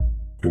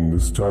In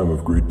this time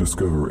of great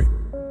discovery,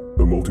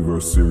 the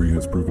multiverse theory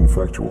has proven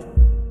factual.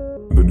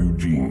 The new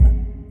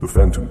gene, the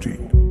phantom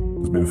gene,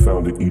 has been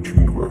found in each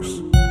universe.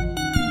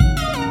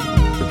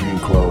 A gene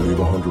clarity of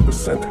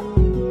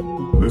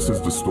 100%. This is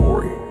the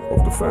story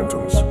of the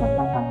phantoms,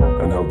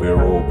 and how they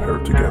are all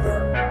paired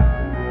together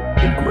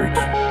in great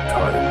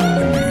time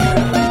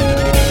indeed.